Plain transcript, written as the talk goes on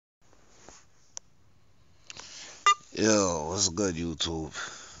Yo, what's good, YouTube?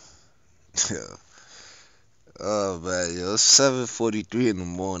 Yeah. Oh man, yo, it's 7:43 in the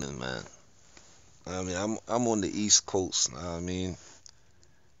morning, man. I'm on the East Coast, know what I mean?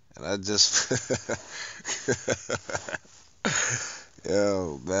 And I just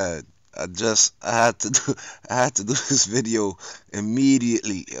yo, man. I had to do this video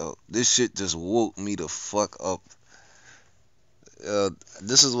immediately, yo. This shit just woke me the fuck up.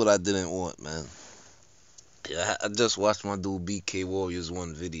 This is what I didn't want, man. Yeah, I just watched my dude Bkwarrior's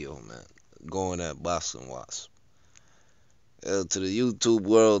one video, man. Going at Bxngwasp. To the YouTube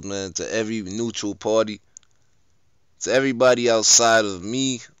world, man, to every neutral party, to everybody outside of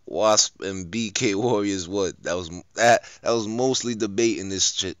me, Wasp, and Bkwarriors, what that was mostly debating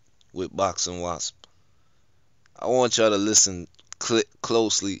this shit with Bxngwasp. I want y'all to listen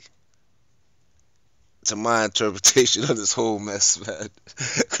closely to my interpretation of this whole mess, man,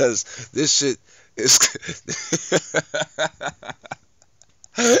 because this shit is.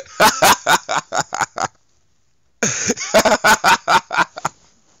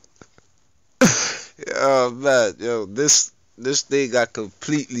 Oh man, yo, this thing got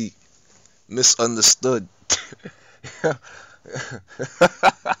completely misunderstood.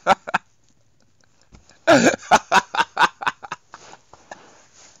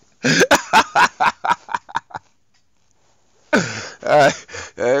 Alright,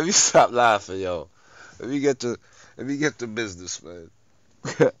 let me stop laughing, yo. Let me get to business, man.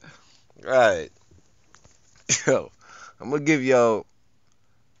 Alright, yo, I'm gonna give y'all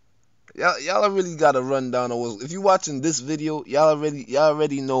really got a rundown of what. If you watching this video, y'all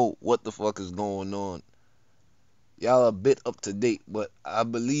already know what the fuck is going on. Y'all a bit up to date, but I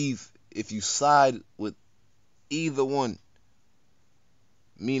believe if you side with either one,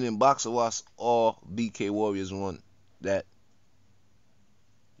 meaning Bxngwasp or Bkwarriors one, that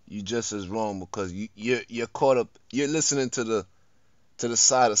you just as wrong because you're caught up. You're listening to the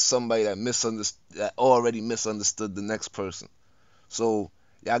side of somebody that already misunderstood the next person. So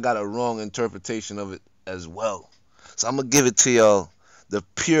y'all got a wrong interpretation of it as well. So I'm gonna give it to y'all the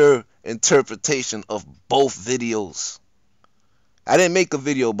pure interpretation of both videos. I didn't make a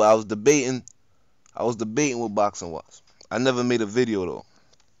video, but I was debating with Bxngwasp. I never made a video though.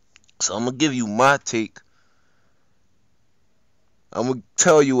 So I'm gonna give you my take. I'm gonna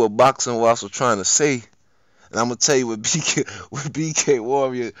tell you what Bxngwasp was trying to say, and I'm gonna tell you what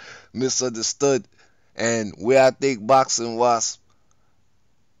Bkwarrior misunderstood, and where I think Bxngwasp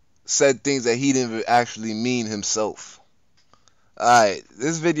said things that he didn't actually mean himself. Alright,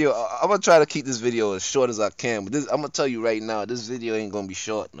 this video, I'm gonna try to keep this video as short as I can, but I'm gonna tell you right now, this video ain't gonna be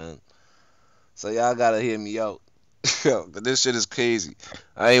short, man. So y'all gotta hear me out. Yo, but this shit is crazy.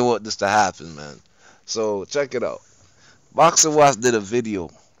 I ain't want this to happen, man. So check it out. Bxngwasp did a video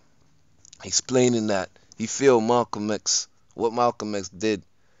explaining that he feel what Malcolm X did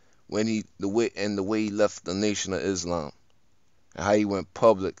when the way he left the Nation of Islam, and how he went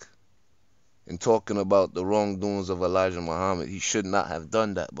public and talking about the wrongdoings of Elijah Muhammad. He should not have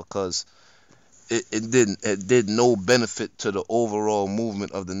done that because it did no benefit to the overall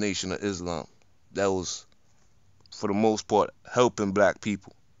movement of the Nation of Islam. That was, for the most part, helping black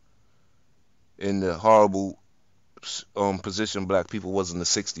people in the horrible position black people was in the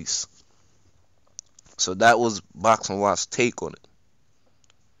 60s. So that was Bxngwasp's take on it.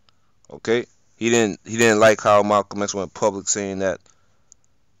 Okay? He didn't like how Malcolm X went public saying that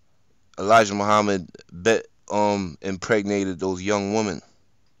Elijah Muhammad impregnated those young women.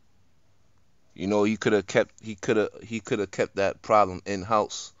 You know, he could have kept that problem in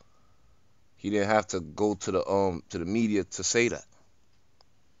house. He didn't have to go to the media to say that.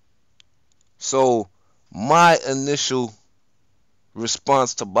 So my initial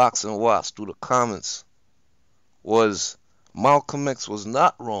response to Bxngwasp through the comments was Malcolm X was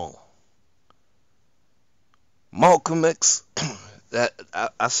not wrong. Malcolm X, that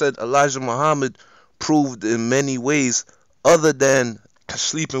I said Elijah Muhammad proved in many ways, other than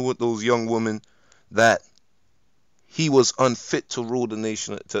sleeping with those young women, that he was unfit to rule the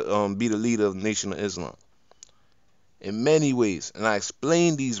nation, to be the leader of the Nation of Islam. In many ways, and I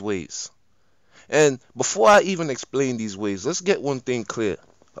explained these ways. And before I even explain these ways, let's get one thing clear: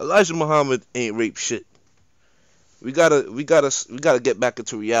 Elijah Muhammad ain't raped shit. We gotta get back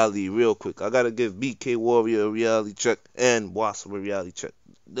into reality real quick. I gotta give Bkwarrior a reality check and Wasp a reality check.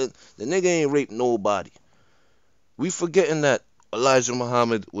 The nigga ain't raped nobody. We forgetting that Elijah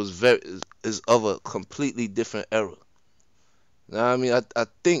Muhammad is of a completely different era. Now, I mean, I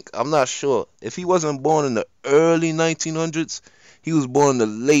think, I'm not sure. If he wasn't born in the early 1900s, he was born in the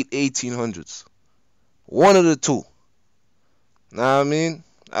late 1800s. One of the two. Now, I mean,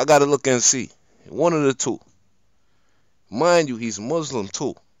 I gotta look and see. One of the two. Mind you, he's Muslim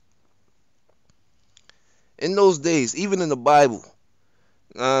too. In those days, even in the Bible,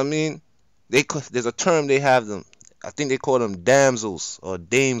 I mean, there's a term they have them. I think they call them damsels or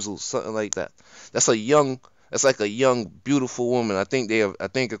damsels, something like that. That's like a young, beautiful woman. I think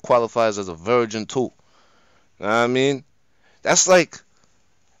it qualifies as a virgin too. I mean, that's like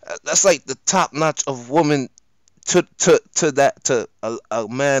the top notch of woman to a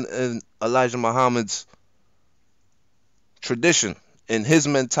man in Elijah Muhammad's tradition, in his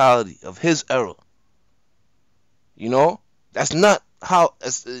mentality of his era. You know, that's not how.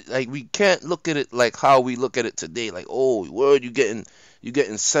 Like, we can't look at it like how we look at it today. Like, oh, word, you getting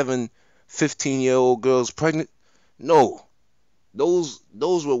 15-year-old girls pregnant. No, those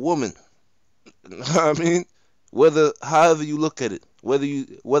were women. I mean, however you look at it,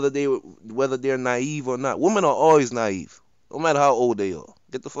 whether they're naive or not. Women are always naive, no matter how old they are.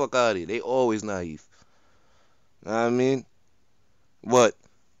 Get the fuck out of here. They always naive. I mean, but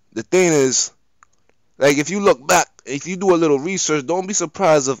the thing is, like, if you look back, if you do a little research, don't be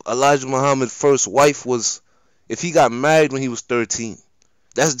surprised if Elijah Muhammad's first wife if he got married when he was 13.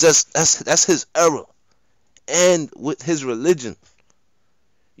 That's his era, and with his religion.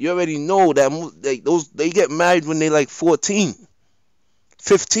 You already know that they get married when they like 14,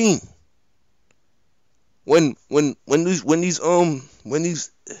 15. When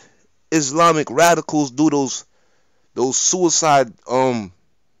these Islamic radicals do those suicide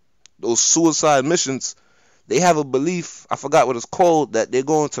missions, they have a belief, I forgot what it's called, that they're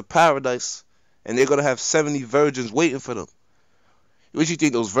going to paradise and they're gonna have 70 virgins waiting for them. What you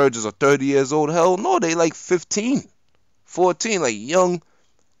think, those virgins are 30 years old? Hell no, they like 15, 14, like young,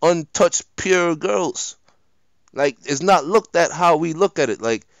 untouched, pure girls. Like, it's not looked at how we look at it.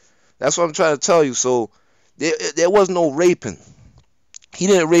 Like, that's what I'm trying to tell you. So there was no raping. He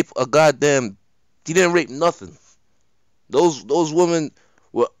didn't rape he didn't rape nothing. Those women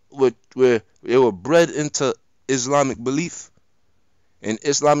they were bred into Islamic belief. In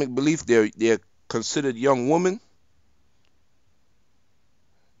Islamic belief, they're considered young women,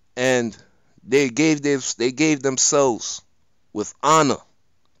 and they gave themselves with honor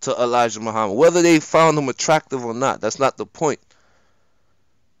to Elijah Muhammad. Whether they found him attractive or not, that's not the point.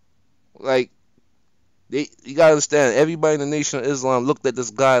 Like, you gotta understand, everybody in the Nation of Islam looked at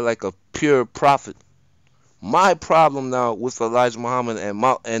this guy like a pure prophet. My problem now with Elijah Muhammad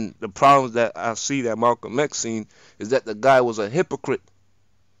and the problems that I see that Malcolm X seen is that the guy was a hypocrite.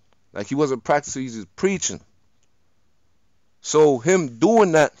 Like, he wasn't practicing, he was just preaching. So him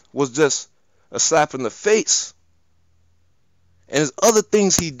doing that was just a slap in the face. And there's other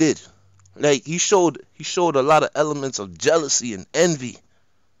things he did. Like, he showed a lot of elements of jealousy and envy.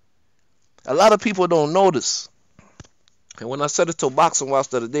 A lot of people don't know this. And when I said it to Bkwarrior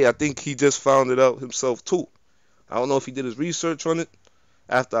the other day, I think he just found it out himself too. I don't know if he did his research on it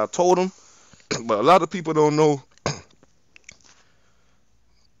after I told him, but a lot of people don't know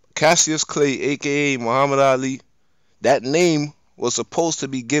Cassius Clay, aka Muhammad Ali. That name was supposed to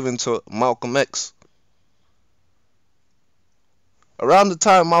be given to Malcolm X. Around the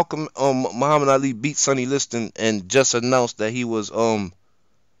time Muhammad Ali beat Sonny Liston and just announced that he was that,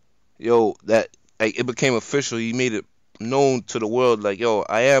 like, it became official. He made it known to the world, like, yo,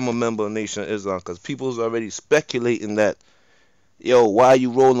 I am a member of Nation of Islam, because people's already speculating that, yo, why are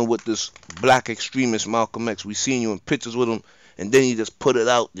you rolling with this black extremist Malcolm X? We seen you in pictures with him, and then you just put it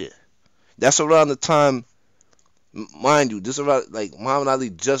out there. That's around the time, mind you, this around, like, Muhammad Ali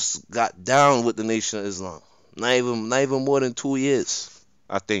just got down with the Nation of Islam. Not even more than 2 years,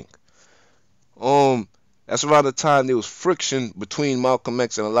 I think. That's around the time there was friction between Malcolm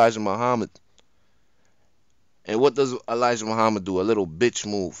X and Elijah Muhammad. And what does Elijah Muhammad do? A little bitch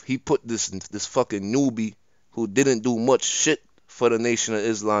move. He put this fucking newbie who didn't do much shit for the Nation of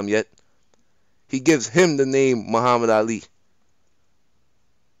Islam yet. He gives him the name Muhammad Ali.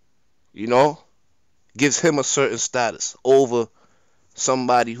 You know? Gives him a certain status over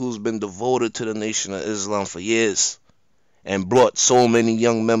somebody who's been devoted to the Nation of Islam for years and brought so many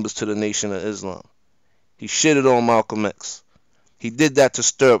young members to the Nation of Islam. He shitted on Malcolm X. He did that to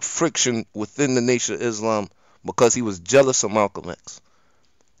stir up friction within the Nation of Islam because he was jealous of Malcolm X.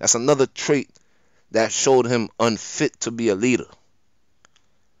 That's another trait that showed him unfit to be a leader.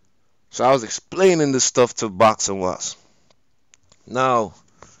 So I was explaining this stuff to Bkwarrior. Now,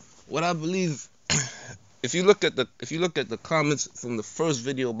 what I believe, if you look at the comments from the first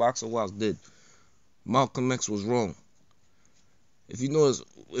video Bkwarrior did, Malcolm X was wrong. If you notice,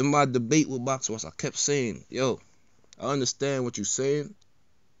 in my debate with Bkwarrior, I kept saying, yo, I understand what you're saying,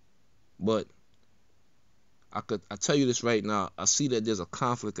 but I tell you this right now, I see that there's a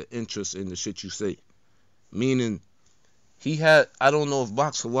conflict of interest in the shit you say. Meaning, I don't know if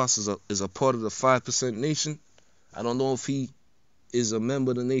Bkwarrior is a part of the 5% nation. I don't know if he is a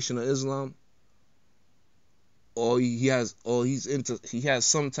member of the Nation of Islam, or he has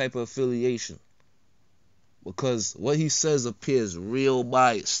some type of affiliation, because what he says appears real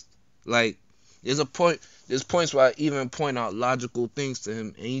biased. Like, there's points where I even point out logical things to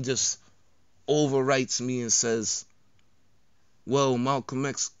him, and he just overwrites me and says, well, Malcolm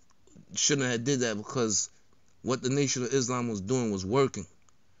X shouldn't have did that because what the Nation of Islam was doing was working.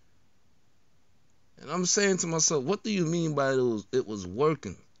 And I'm saying to myself, what do you mean by it was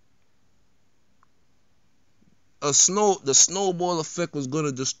working? The snowball effect was going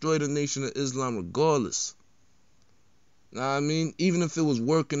to destroy the Nation of Islam regardless. Know what I mean? Even if it was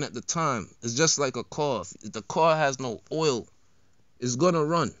working at the time. It's just like a car. If the car has no oil, it's going to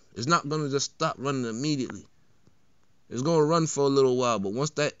run. It's not going to just stop running immediately. It's going to run for a little while, but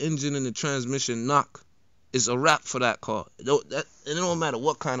once that engine and the transmission knock, it's a wrap for that car. It don't matter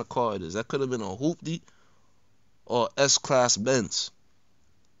what kind of car it is. That could have been a hoopty or S-Class Benz.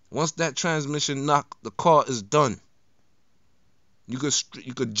 Once that transmission knock, the car is done. You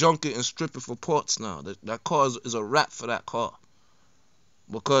could junk it and strip it for parts now. That car is a wrap for that car.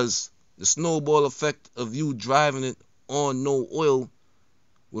 Because the snowball effect of you driving it on no oil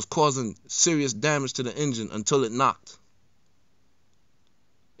was causing serious damage to the engine until it knocked.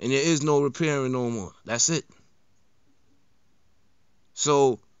 And there is no repairing no more. That's it.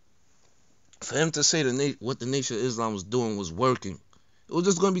 So, for him to say what the Nation of Islam was doing was working, it was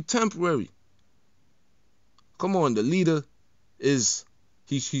just going to be temporary. Come on, the leader he's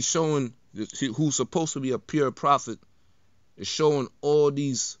showing, who's supposed to be a pure prophet, is showing all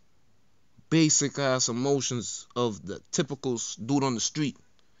these basic ass emotions of the typical dude on the street.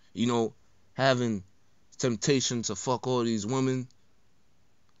 You know, having temptation to fuck all these women,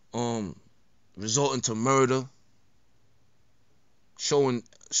 resorting to murder, showing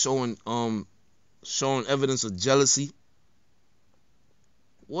evidence of jealousy.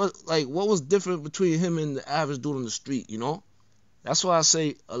 What was different between him and the average dude on the street, you know? That's why I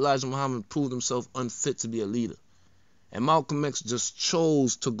say Elijah Muhammad proved himself unfit to be a leader. And Malcolm X just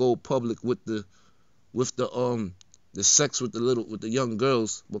chose to go public with the sex with the young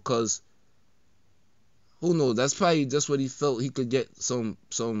girls, because who knows, that's probably just what he felt he could get some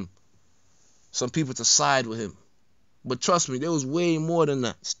people to side with him. But trust me, there was way more than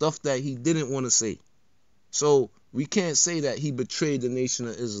that. Stuff that he didn't want to say. So we can't say that he betrayed the Nation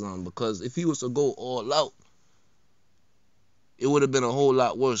of Islam, because if he was to go all out, it would have been a whole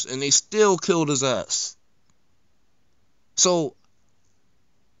lot worse. And they still killed his ass. So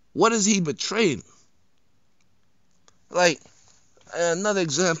what is he betraying? Like, another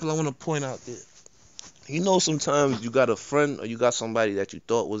example I want to point out there. You know, sometimes you got a friend, or you got somebody that you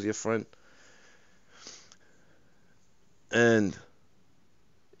thought was your friend, and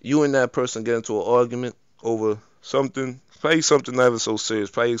you and that person get into an argument over something, probably something not even so serious,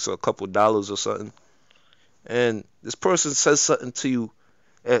 probably a couple dollars or something, and this person says something to you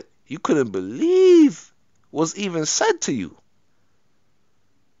that you couldn't believe was even said to you.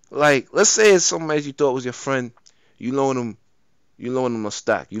 Like, let's say it's somebody you thought was your friend, you loan him a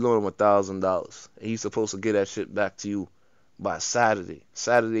stack, you loan him $1,000, and he's supposed to get that shit back to you by Saturday.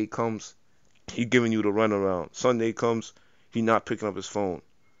 Saturday comes, he giving you the runaround. Sunday comes, he not picking up his phone.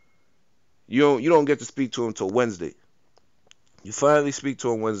 You don't get to speak to him till Wednesday. You finally speak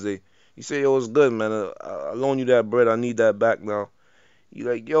to him Wednesday. You say, yo, it's good, man. I loan you that bread. I need that back now. You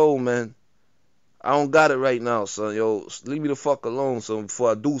like, yo, man, I don't got it right now, son. Yo, leave me the fuck alone, son,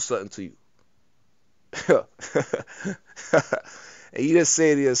 before I do something to you. And you just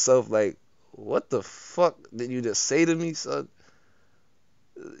say to yourself, like, what the fuck did you just say to me, son?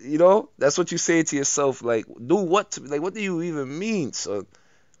 You know, that's what you say to yourself. Like, do what to me? Like, what do you even mean, son?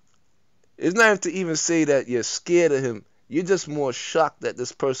 It's not to even say that you're scared of him. You're just more shocked that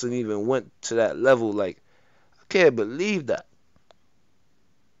this person even went to that level. Like, I can't believe that.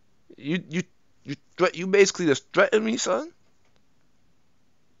 You basically just threatened me, son.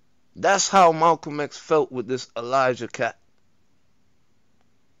 That's how Malcolm X felt with this Elijah cat.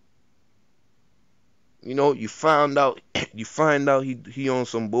 You know, you find out he on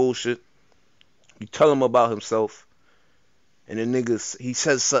some bullshit. You tell him about himself, and the nigga, he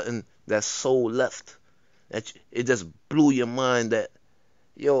says something that's so left that it just blew your mind. That,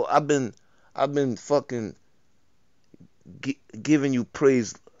 yo, I've been fucking giving you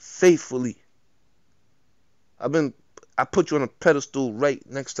praise faithfully. I put you on a pedestal right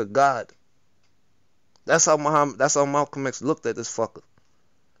next to God. That's how Malcolm X looked at this fucker.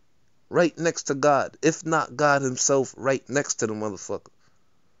 Right next to God. If not God himself, right next to the motherfucker.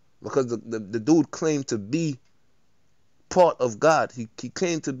 Because the dude claimed to be part of God. He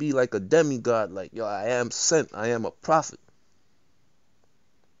claimed to be like a demigod, like, yo, I am sent, I am a prophet.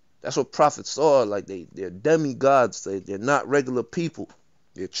 That's what prophets are, like they're demigods. They're not regular people.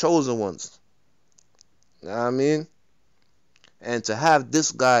 They're chosen ones. You know what I mean? And to have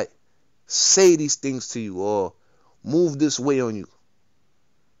this guy say these things to you or move this way on you,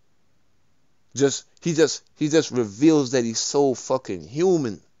 he just reveals that he's so fucking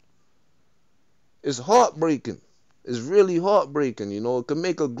human. It's heartbreaking. It's really heartbreaking, you know. It can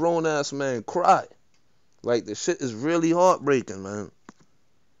make a grown-ass man cry. Like, the shit is really heartbreaking, man.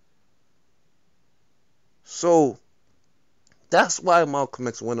 So, that's why Malcolm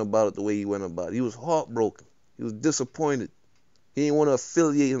X went about it the way he went about it. He was heartbroken. He was disappointed. He didn't want to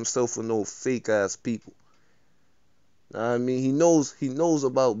affiliate himself with no fake-ass people. I mean, he knows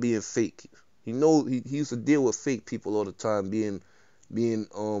about being fake. He used to deal with fake people all the time, being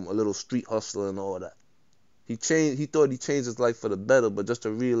a little street hustler and all that. He thought he changed his life for the better, but just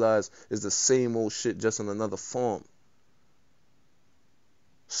to realize it's the same old shit, just in another form.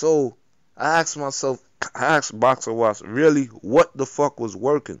 So I asked Bkwarrior, really, what the fuck was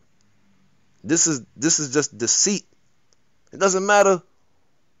working? This is just deceit. It doesn't matter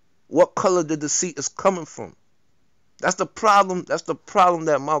what color the deceit is coming from. That's the problem. That's the problem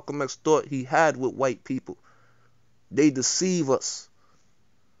that Malcolm X thought he had with white people. They deceive us.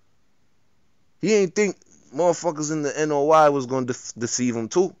 He ain't think motherfuckers in the NOI was going to deceive him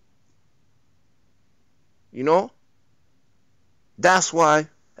too. You know? That's why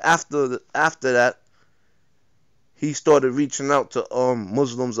after that, he started reaching out to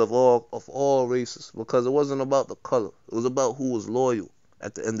Muslims of all races, because it wasn't about the color. It was about who was loyal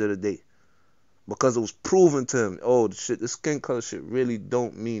at the end of the day. Because it was proven to him, oh shit, this skin color shit really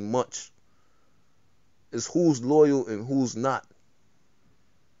don't mean much. It's who's loyal and who's not.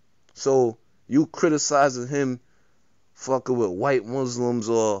 So you criticizing him fucking with white Muslims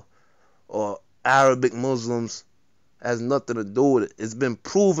or Arabic Muslims has nothing to do with it. It's been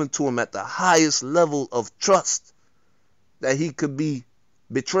proven to him at the highest level of trust that he could be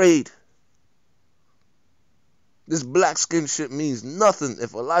betrayed. This black skin shit means nothing.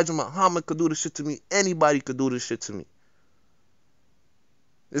 If Elijah Muhammad could do this shit to me, anybody could do this shit to me.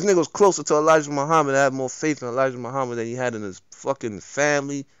 This nigga was closer to Elijah Muhammad. I had more faith in Elijah Muhammad than he had in his fucking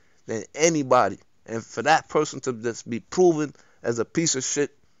family, than anybody. And for that person to just be proven as a piece of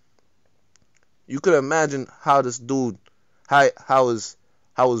shit, you could imagine how this dude, how his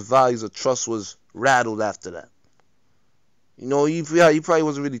values of trust was rattled after that. You know, he probably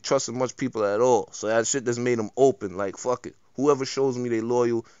wasn't really trusting much people at all. So that shit just made him open. Like, fuck it. Whoever shows me they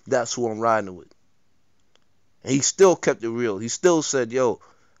loyal, that's who I'm riding with. And he still kept it real. He still said, yo,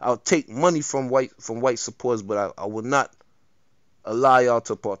 I'll take money from white supporters, but I will not allow y'all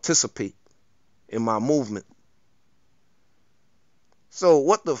to participate in my movement. So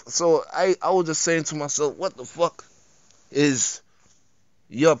I was just saying to myself, what the fuck is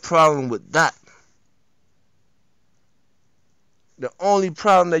your problem with that? The only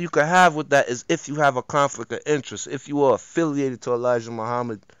problem that you could have with that is if you have a conflict of interest, if you are affiliated to Elijah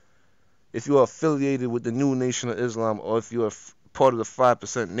Muhammad, if you are affiliated with the New Nation of Islam, or if you are part of the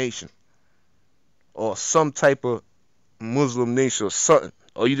 5% Nation, or some type of Muslim nation or something,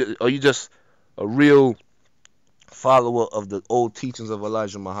 or you just a real follower of the old teachings of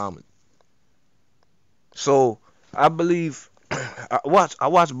Elijah Muhammad. So I believe I watch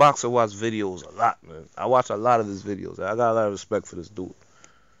Bkwarrior videos a lot, man. I watch a lot of his videos. I got a lot of respect for this dude.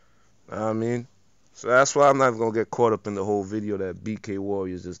 You know what I mean? So that's why I'm not gonna get caught up in the whole video that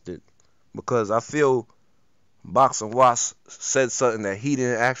Bkwarrior just did, because I feel Bxngwasp said something that he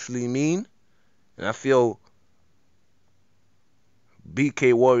didn't actually mean, and I feel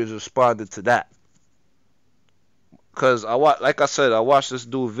Bkwarrior responded to that. Cause I watched this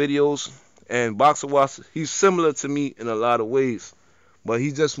dude videos, and Bkwarrior, he's similar to me in a lot of ways, but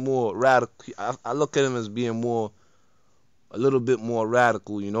he's just more radical. I look at him as being a little bit more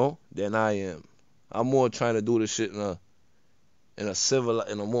radical, you know, than I am. I'm more trying to do this shit in a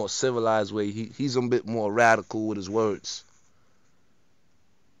more civilized way. He's a bit more radical with his words.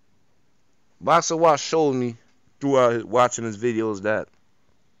 Bkwarrior showed me throughout watching his videos that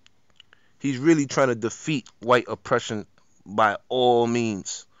he's really trying to defeat white oppression by all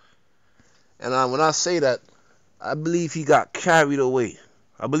means. And when I say that, I believe he got carried away.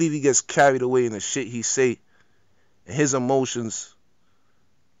 I believe he gets carried away in the shit he say, and his emotions.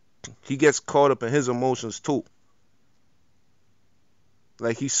 He gets caught up in his emotions too.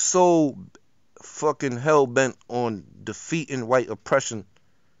 Like, he's so fucking hell-bent on defeating white oppression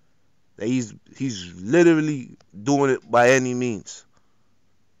that he's literally doing it by any means.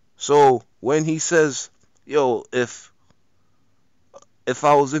 So when he says, yo, if if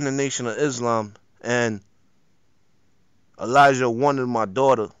I was in the Nation of Islam and Elijah wanted my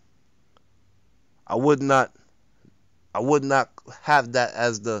daughter, I would not have that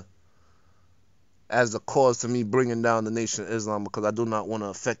as the cause to me bringing down the Nation of Islam, because I do not want to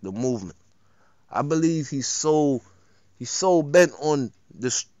affect the movement. I believe he's so bent on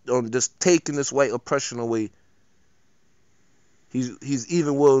this taking this white oppression away. He's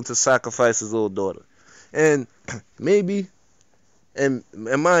even willing to sacrifice his little daughter. And maybe, and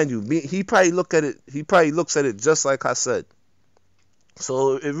mind you, he probably looks at it just like I said.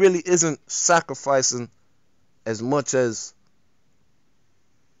 So it really isn't sacrificing as much as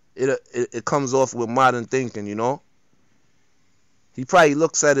it comes off with modern thinking, you know. He probably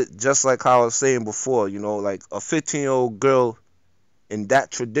looks at it just like how I was saying before, you know, like a 15-year-old girl in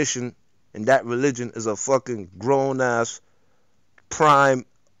that tradition, in that religion, is a fucking grown-ass prime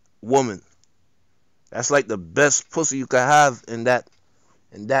woman. That's like the best pussy you could have in that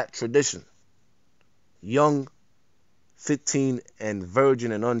tradition. Young, 15, and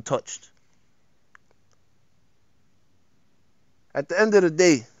virgin and untouched. At the end of the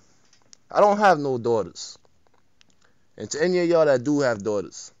day, I don't have no daughters. And to any of y'all that do have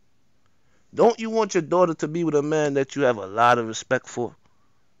daughters, don't you want your daughter to be with a man that you have a lot of respect for?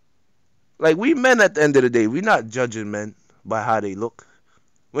 Like, we men, at the end of the day, we're not judging men by how they look.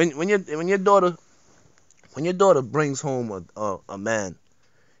 When your daughter brings home a man,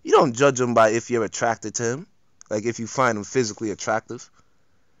 you don't judge him by if you're attracted to him, like if you find him physically attractive.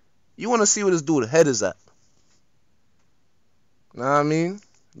 You want to see where this dude's head is at. Know what I mean?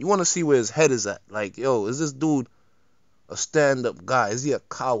 You want to see where his head is at. Like, yo, is this dude a stand-up guy? Is he a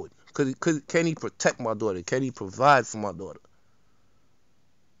coward? Can he protect my daughter? Can he provide for my daughter?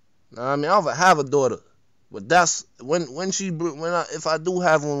 Know what I mean? I'll have a daughter, but that's if I do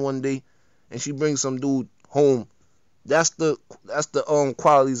have one day, and she brings some dude home, that's the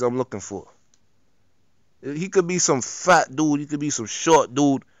qualities I'm looking for. He could be some fat dude, he could be some short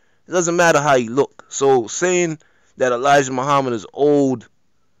dude. It doesn't matter how he look. So saying that Elijah Muhammad is old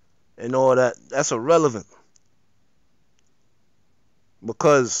and all that, that's irrelevant.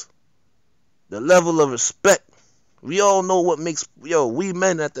 Because the level of respect, we all know what makes, we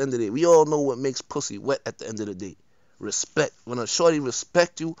men at the end of the day, we all know what makes pussy wet at the end of the day. Respect. When a shorty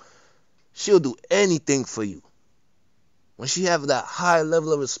respect you, she'll do anything for you. When she have that high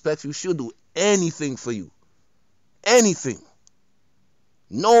level of respect for you, she'll do anything for you. Anything.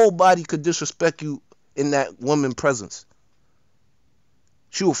 Nobody could disrespect you in that woman presence.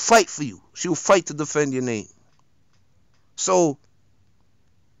 She will fight for you. She will fight to defend your name. So,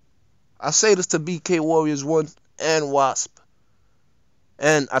 I say this to Bkwarriors 1 and Wasp.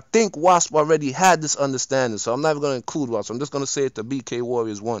 And I think Wasp already had this understanding, so I'm not even going to include Wasp. I'm just going to say it to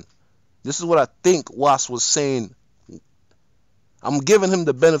Bkwarriors 1. This is what I think Wasp was saying. I'm giving him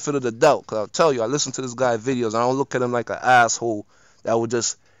the benefit of the doubt, because I'll tell you, I listen to this guy's videos, and I don't look at him like an asshole that would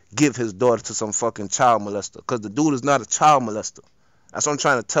just give his daughter to some fucking child molester, because the dude is not a child molester. That's what I'm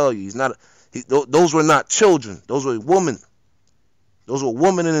trying to tell you. He's not. Those were not children. Those were women. Those were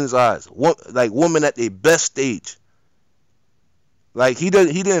women in his eyes, like women at their best stage. Like he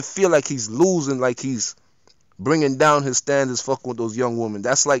didn't feel like he's losing, like he's bringing down his standards, fucking with those young women.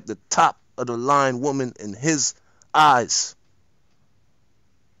 That's like the top of the line woman in his eyes.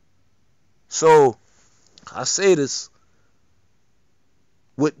 So I say this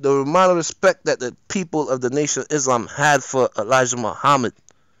with the amount of respect that the people of the Nation of Islam had for Elijah Muhammad.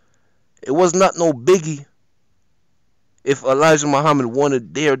 It was not no biggie if Elijah Muhammad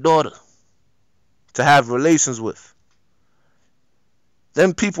wanted their daughter to have relations with.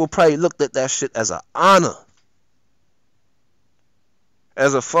 Then people probably looked at that shit as an honor.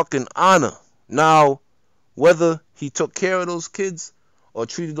 As a fucking honor. Now, whether he took care of those kids or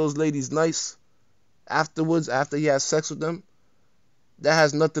treated those ladies nice afterwards, after he had sex with them, that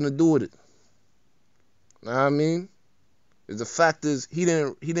has nothing to do with it. Know what I mean? The fact is, he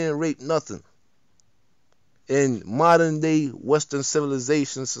didn't rape nothing. In modern day Western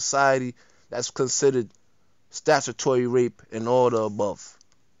civilization society, that's considered statutory rape and all the above.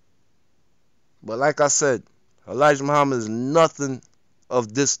 But like I said, Elijah Muhammad is nothing of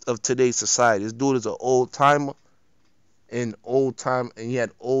today's society. This dude is an old timer, and he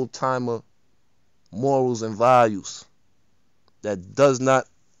had old timer morals and values that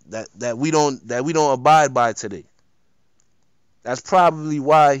we don't abide by today. That's probably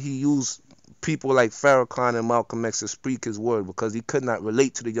why he used people like Farrakhan and Malcolm X to speak his word, because he could not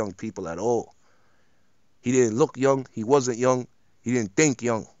relate to the young people at all. He didn't look young. He wasn't young. He didn't think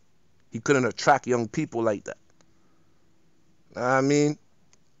young. He couldn't attract young people like that. Know what I mean?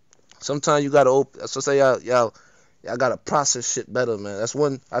 Sometimes you gotta open. So say y'all I gotta process shit better, man.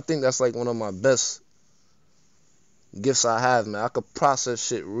 I think that's like one of my best gifts I have, man. I could process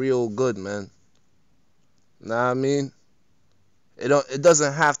shit real good, man. Know what I mean? It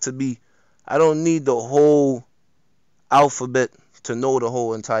doesn't have to be, I don't need the whole alphabet to know the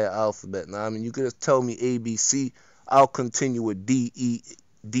whole entire alphabet. Now, I mean, you could just tell me ABC, I'll continue with DEFGHIJ.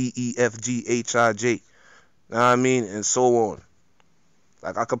 Know what I mean? And so on.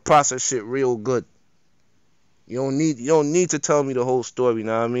 Like, I could process shit real good. You don't need to tell me the whole story.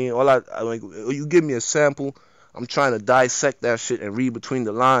 Know what I mean? Like, you give me a sample, I'm trying to dissect that shit and read between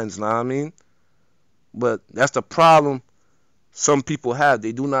the lines. Know what I mean? But that's the problem some people have.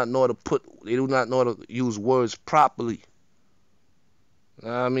 They do not know how to use words properly.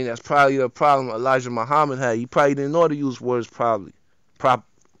 I mean, that's probably the problem Elijah Muhammad had. He probably didn't know how to use words properly.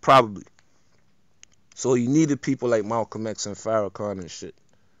 Probably. So he needed people like Malcolm X and Farrakhan and shit.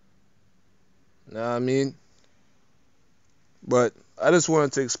 Know what I mean? But I just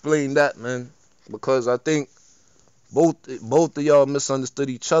wanted to explain that, man, because I think both of y'all misunderstood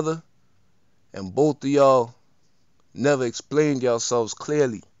each other, and both of y'all never explained yourselves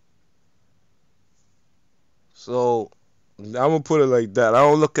clearly. So I'm gonna put it like that. I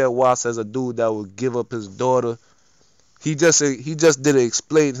don't look at Wasp as a dude that would give up his daughter. He just didn't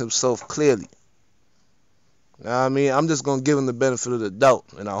explain himself clearly. You know what I mean? I'm just gonna give him the benefit of the doubt,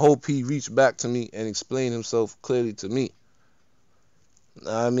 and I hope he reached back to me and explained himself clearly to me. You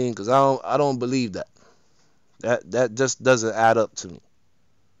know what I mean? Because I don't believe that. That just doesn't add up to me.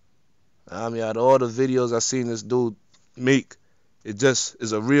 I mean, out of all the videos I've seen this dude make, it just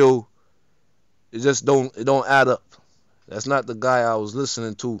is it don't add up. That's not the guy I was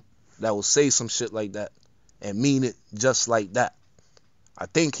listening to that would say some shit like that and mean it just like that. I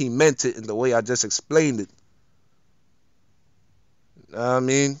think he meant it in the way I just explained it. You know what I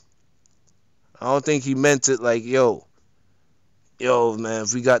mean? I don't think he meant it like, yo man,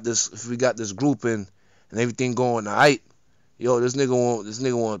 if we got this group in and everything going alright, yo, this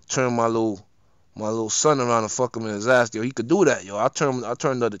nigga want to turn my little son around and fuck him in his ass. Yo, he could do that. Yo, I'll turn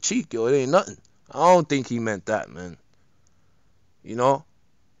the other cheek. Yo, it ain't nothing. I don't think he meant that, man. You know,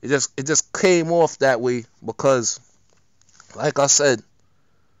 it just came off that way because, like I said,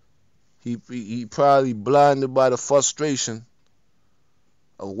 he probably blinded by the frustration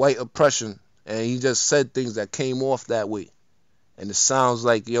of white oppression, and he just said things that came off that way, and it sounds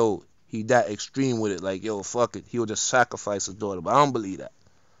like, yo, he that extreme with it, like, yo, fuck it, he'll just sacrifice his daughter. But I don't believe that.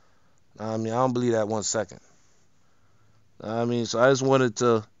 I mean, I don't believe that 1 second. I mean, so I just wanted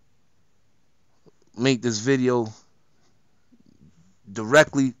to make this video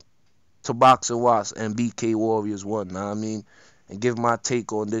directly to Bkwarrior and Bkwarriors 1, know what I mean, and give my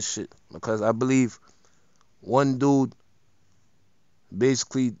take on this shit, because I believe one dude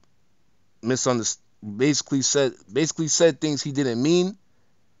basically said things he didn't mean,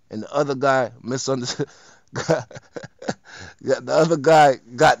 and the other guy misunderstood. The other guy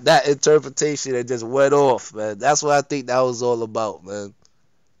got that interpretation and just went off, man. That's what I think that was all about, man.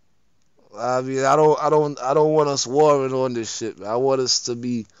 I mean, I don't want us warring on this shit, man. I want us to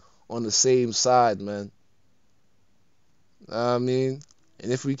be on the same side, man. I mean,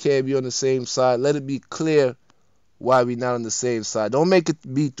 and if we can't be on the same side, let it be clear why we not on the same side. Don't make it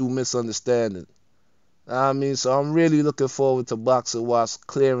be through misunderstanding. I mean, so I'm really looking forward to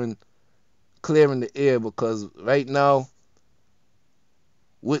Bkwarrior clearing the air, because right now,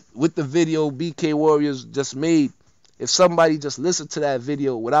 with the video Bkwarriors just made, if somebody just listened to that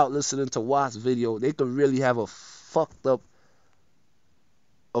video without listening to Wasp's video, they could really have a fucked up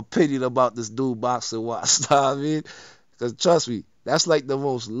opinion about this dude Bkwarrior. I mean, because trust me, that's like the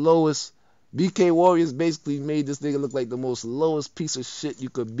most lowest. Bkwarriors basically made this nigga look like the most lowest piece of shit you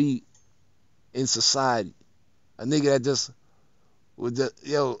could be in society. A nigga that just would just,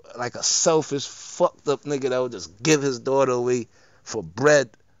 like a selfish, fucked up nigga that would just give his daughter away for bread.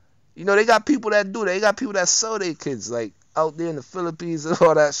 You know, they got people that do that. They got people that sell their kids, like out there in the Philippines and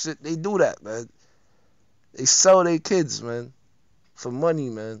all that shit. They do that, man. They sell their kids, man, for money,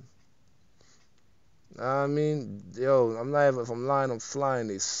 man. I mean, I'm not even, if I'm lying, I'm flying.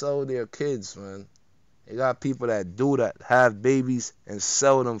 They sell their kids, man. They got people that do that, have babies and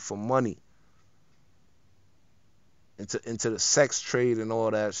sell them for money. Into the sex trade and all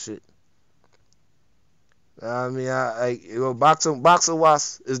that shit. I mean,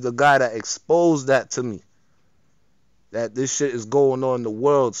 Bkwarrior is the guy that exposed that to me, that this shit is going on in the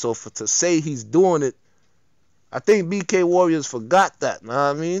world. So to say he's doing it, I think Bkwarriors forgot that. Know what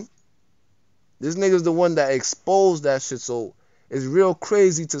I mean? This nigga's the one that exposed that shit. So it's real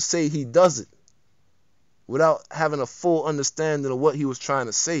crazy to say he does it without having a full understanding of what he was trying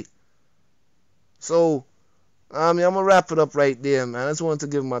to say. So I mean, I'm gonna wrap it up right there, man. I just wanted to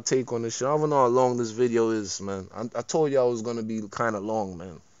give my take on this show. I don't know how long this video is, man. I told y'all it was gonna be kind of long,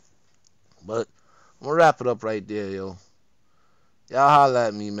 man. But I'm gonna wrap it up right there, yo. Y'all holla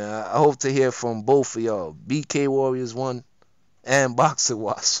at me, man. I hope to hear from both of y'all. BK Warriors 1 and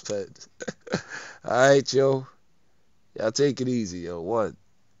Bxngwasp. Alright, yo. Y'all take it easy, yo. What?